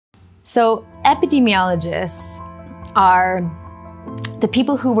So epidemiologists are the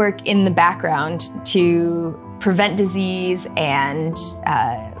people who work in the background to prevent disease and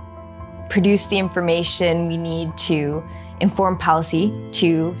produce the information we need to inform policy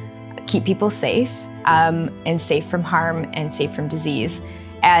to keep people safe and safe from harm and safe from disease.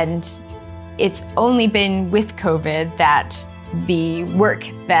 And it's only been with COVID that the work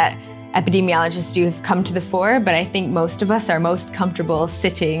that epidemiologists do have come to the fore, but I think most of us are most comfortable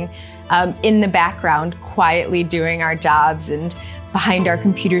sitting in the background, quietly doing our jobs and behind our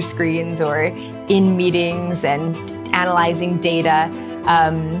computer screens or in meetings and analyzing data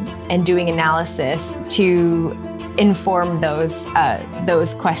and doing analysis to inform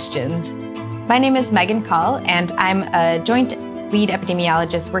those questions. My name is Meaghan Kall, and I'm a joint lead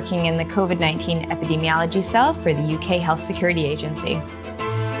epidemiologist working in the COVID-19 epidemiology cell for the UK Health Security Agency.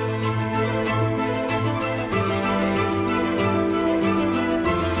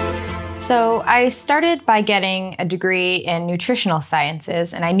 So I started by getting a degree in nutritional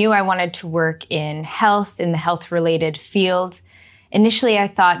sciences, and I knew I wanted to work in the health-related field. Initially, I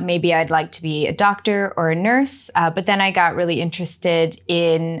thought maybe I'd like to be a doctor or a nurse, but then I got really interested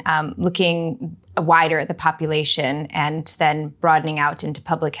in looking wider at the population and then broadening out into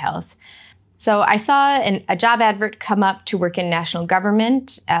public health. So I saw a job advert come up to work in national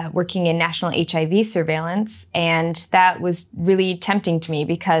government, working in national HIV surveillance, and that was really tempting to me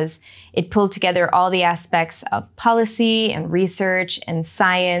because it pulled together all the aspects of policy and research and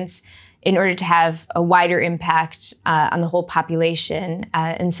science in order to have a wider impact on the whole population.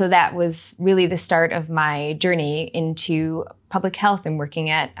 And so that was really the start of my journey into public health and working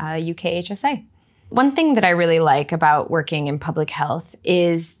at UKHSA. One thing that I really like about working in public health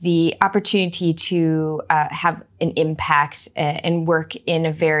is the opportunity to have an impact and work in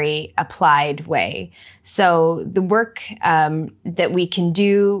a very applied way. So the work that we can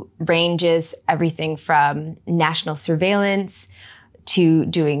do ranges everything from national surveillance to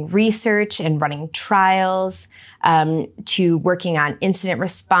doing research and running trials, to working on incident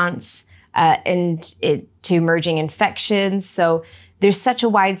response to emerging infections. So there's such a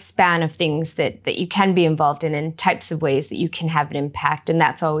wide span of things that you can be involved in and types of ways that you can have an impact. And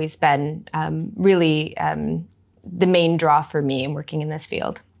that's always been really the main draw for me in working in this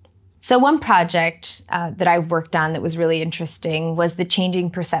field. So one project that I've worked on that was really interesting was the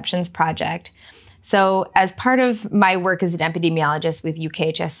Changing Perceptions Project. So as part of my work as an epidemiologist with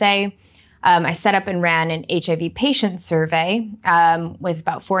UKHSA, I set up and ran an HIV patient survey with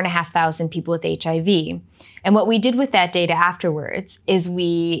about 4,500 people with HIV. And what we did with that data afterwards is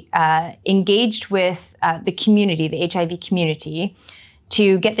we engaged with the community, the HIV community,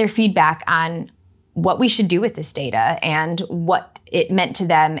 to get their feedback on what we should do with this data and what it meant to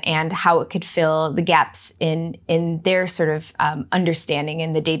them and how it could fill the gaps in their sort of understanding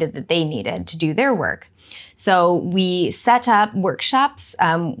and the data that they needed to do their work. So we set up workshops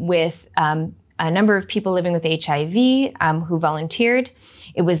with a number of people living with HIV who volunteered.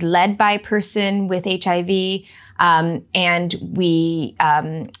 It was led by a person with HIV, and we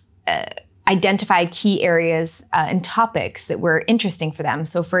identified key areas and topics that were interesting for them.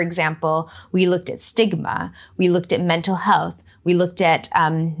 So for example, we looked at stigma, we looked at mental health, we looked at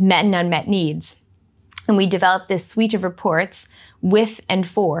met and unmet needs. And we developed this suite of reports with and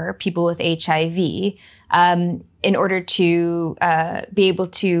for people with HIV in order to be able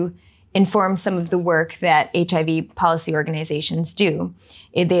to inform some of the work that HIV policy organizations do.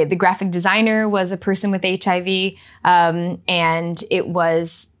 The graphic designer was a person with HIV, and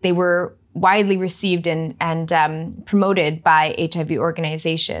they were widely received and promoted by HIV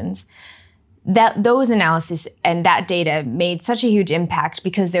organizations. Those analyses and that data made such a huge impact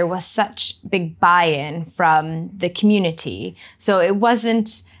because there was such big buy-in from the community. So it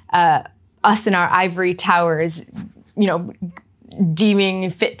wasn't us in our ivory towers,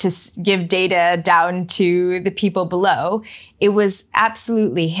 deeming fit to give data down to the people below. It was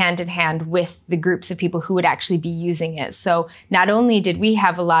absolutely hand in hand with the groups of people who would actually be using it. So not only did we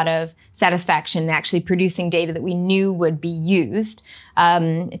have a lot of satisfaction in actually producing data that we knew would be used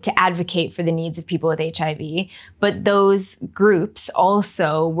to advocate for the needs of people with HIV, but those groups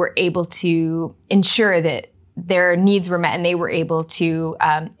also were able to ensure that their needs were met and they were able to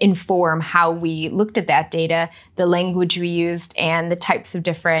inform how we looked at that data, the language we used, and the types of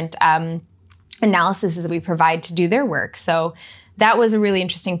different analyses that we provide to do their work. So that was a really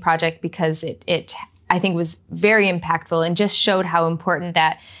interesting project because it I think was very impactful and just showed how important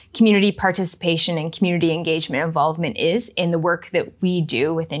that community participation and community engagement involvement is in the work that we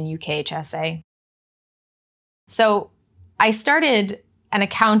do within UKHSA. So I started an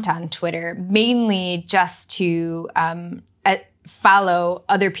account on Twitter mainly just to follow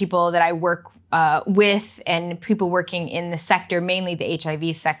other people that I work with and people working in the sector, mainly the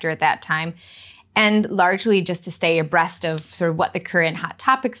HIV sector at that time, and largely just to stay abreast of sort of what the current hot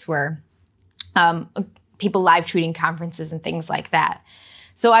topics were. People live tweeting conferences and things like that.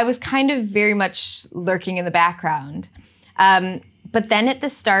 So I was kind of very much lurking in the background. But then at the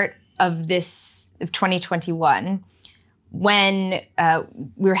start of 2021, when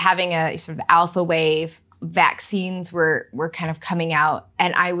we were having a sort of alpha wave, vaccines were kind of coming out,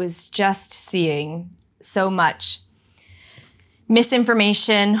 and I was just seeing so much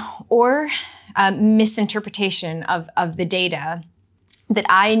misinformation or misinterpretation of the data that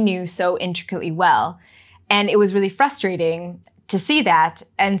I knew so intricately well. And it was really frustrating to see that.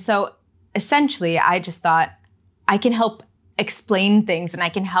 And so essentially, I just thought, I can help explain things and I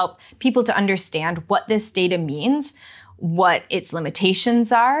can help people to understand what this data means, what its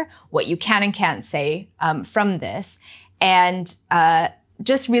limitations are, what you can and can't say from this, and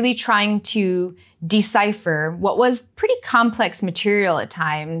just really trying to decipher what was pretty complex material at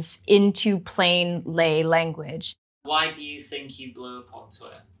times into plain lay language. Why do you think you blew up on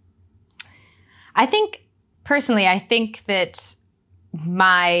Twitter? Personally, I think that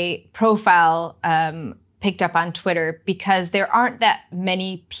my profile picked up on Twitter because there aren't that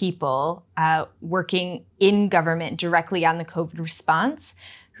many people working in government directly on the COVID response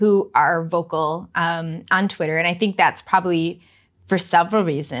who are vocal on Twitter. And I think that's probably for several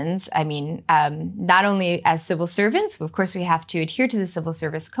reasons. I mean, not only as civil servants, of course, we have to adhere to the Civil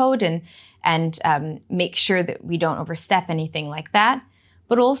Service Code and make sure that we don't overstep anything like that,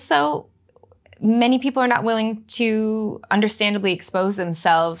 but also many people are not willing to understandably expose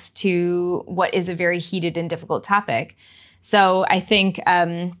themselves to what is a very heated and difficult topic. So I think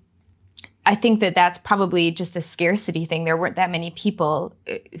that that's probably just a scarcity thing. There weren't that many people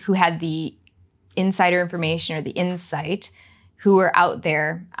who had the insider information or the insight who were out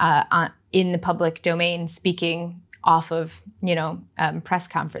there in the public domain speaking off of, press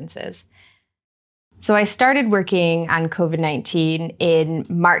conferences. So I started working on COVID-19 in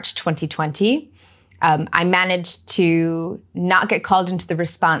March 2020. I managed to not get called into the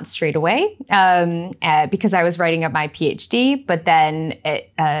response straight away because I was writing up my PhD, but then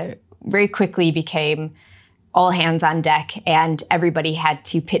it very quickly became all hands on deck and everybody had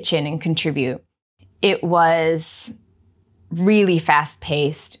to pitch in and contribute. It was really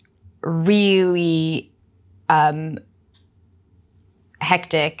fast-paced, really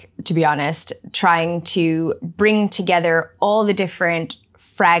hectic, to be honest, trying to bring together all the different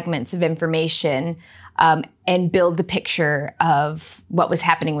fragments of information and build the picture of what was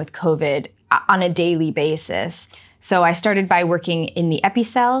happening with COVID on a daily basis. So I started by working in the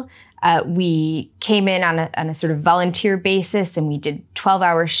EpiCell. We came in on a sort of volunteer basis and we did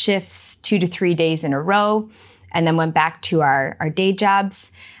 12-hour shifts, 2 to 3 days in a row, and then went back to our day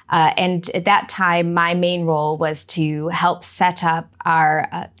jobs. And at that time, my main role was to help set up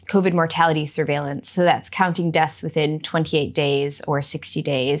our COVID mortality surveillance. So that's counting deaths within 28 days or 60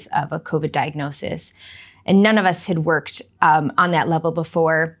 days of a COVID diagnosis. And none of us had worked on that level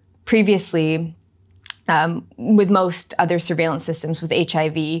before. Previously, with most other surveillance systems with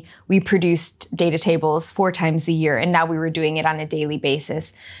HIV, we produced data tables 4 times a year, and now we were doing it on a daily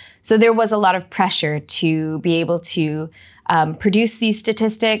basis. So there was a lot of pressure to be able to produce these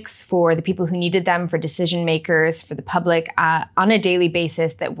statistics for the people who needed them, for decision makers, for the public, on a daily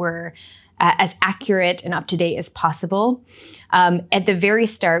basis that were as accurate and up to date as possible. At the very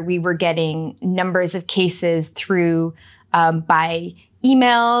start, we were getting numbers of cases through by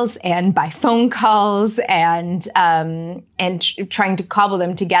emails and by phone calls and trying to cobble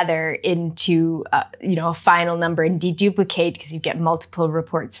them together into a final number and deduplicate because you get multiple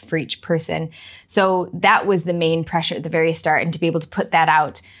reports for each person. So that was the main pressure at the very start, and to be able to put that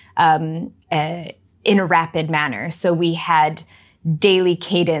out in a rapid manner. So we had daily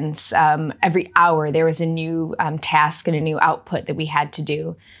cadence. Every hour there was a new task and a new output that we had to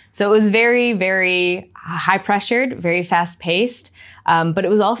do. So it was very, very high pressured, very fast paced. But it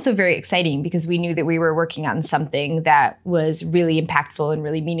was also very exciting because we knew that we were working on something that was really impactful and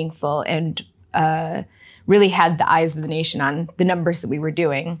really meaningful and really had the eyes of the nation on the numbers that we were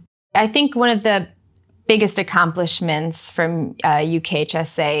doing. I think one of the biggest accomplishments from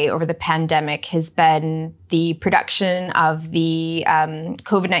UKHSA over the pandemic has been the production of the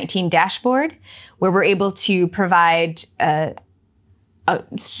COVID-19 dashboard, where we're able to provide a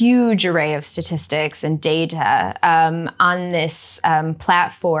huge array of statistics and data on this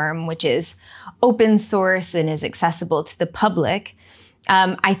platform, which is open source and is accessible to the public.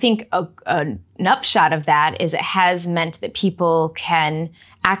 I think an upshot of that is it has meant that people can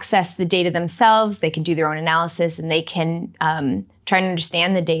access the data themselves, they can do their own analysis, and they can try and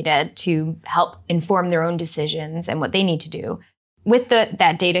understand the data to help inform their own decisions and what they need to do. With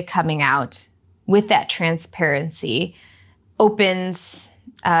that data coming out, with that transparency, opens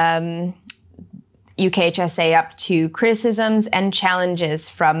UKHSA up to criticisms and challenges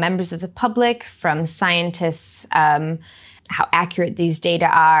from members of the public, from scientists, how accurate these data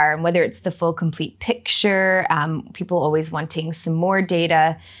are, and whether it's the full, complete picture, people always wanting some more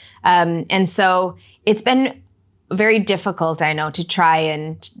data. And so it's been very difficult, I know, to try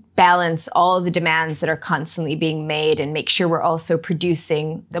and balance all the demands that are constantly being made and make sure we're also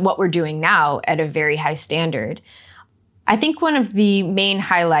producing what we're doing now at a very high standard. I think one of the main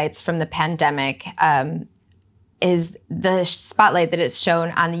highlights from the pandemic is the spotlight that it's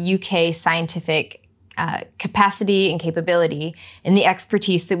shown on the UK scientific capacity and capability and the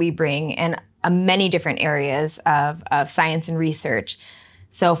expertise that we bring in many different areas of science and research.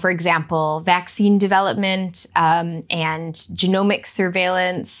 So, for example, vaccine development and genomic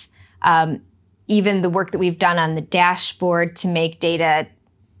surveillance, even the work that we've done on the dashboard to make data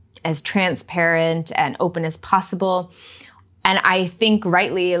as transparent and open as possible. And I think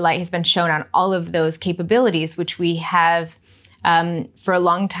rightly, light has been shown on all of those capabilities, which we have for a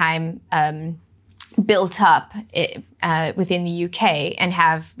long time built up within the UK and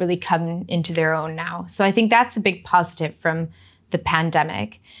have really come into their own now. So I think that's a big positive from the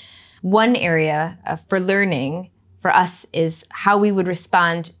pandemic. One area for learning for us is how we would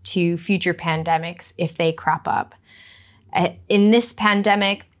respond to future pandemics if they crop up. In this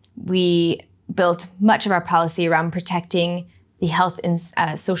pandemic, we built much of our policy around protecting the health and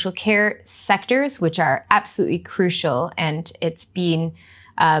social care sectors, which are absolutely crucial, and it's been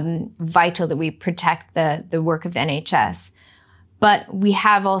vital that we protect the work of the NHS. But we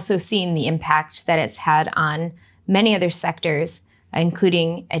have also seen the impact that it's had on many other sectors,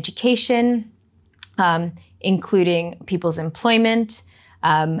 including education, including people's employment,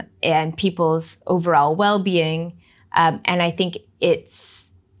 and people's overall well-being. And I think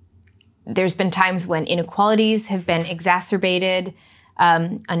there's been times when inequalities have been exacerbated,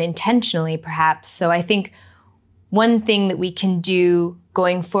 unintentionally perhaps. So I think one thing that we can do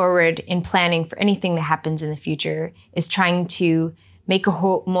going forward in planning for anything that happens in the future is trying to make a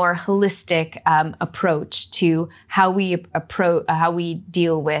more holistic approach to how we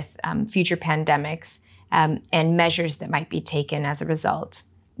deal with future pandemics and measures that might be taken as a result.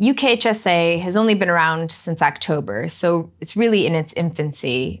 UKHSA has only been around since October, so it's really in its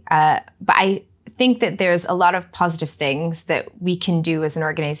infancy. But I think that there's a lot of positive things that we can do as an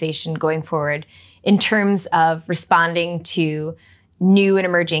organization going forward in terms of responding to new and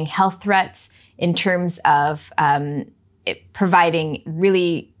emerging health threats, in terms of providing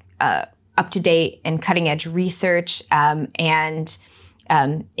really up-to-date and cutting-edge research and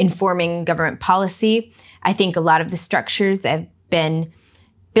informing government policy. I think a lot of the structures that have been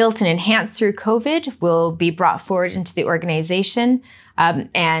built and enhanced through COVID will be brought forward into the organization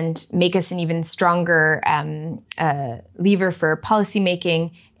and make us an even stronger lever for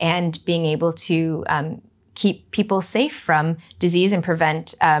policymaking and being able to keep people safe from disease and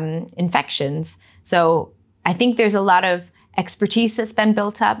prevent infections. So I think there's a lot of expertise that's been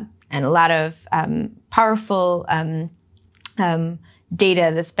built up and a lot of powerful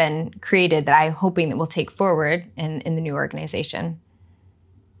data that's been created that I'm hoping that we'll take forward in the new organization.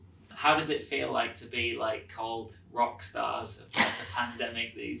 How does it feel like to be called rock stars of the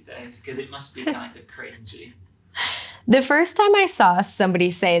pandemic these days? Because it must be kind of cringy. The first time I saw somebody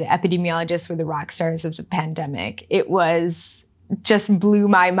say the epidemiologists were the rock stars of the pandemic, it just blew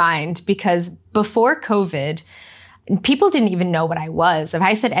my mind, because before COVID, people didn't even know what I was. If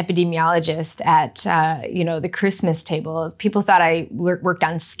I said epidemiologist at the Christmas table, people thought I worked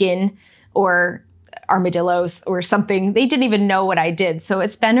on skin or armadillos or something. They didn't even know what I did. So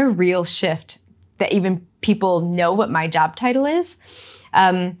it's been a real shift that even people know what my job title is.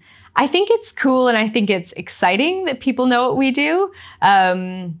 I think it's cool and I think it's exciting that people know what we do.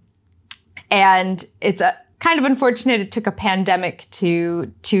 And it's kind of unfortunate it took a pandemic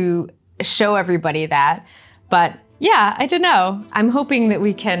to show everybody that. But yeah, I don't know. I'm hoping that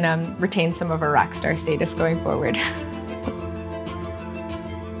we can retain some of our rock star status going forward.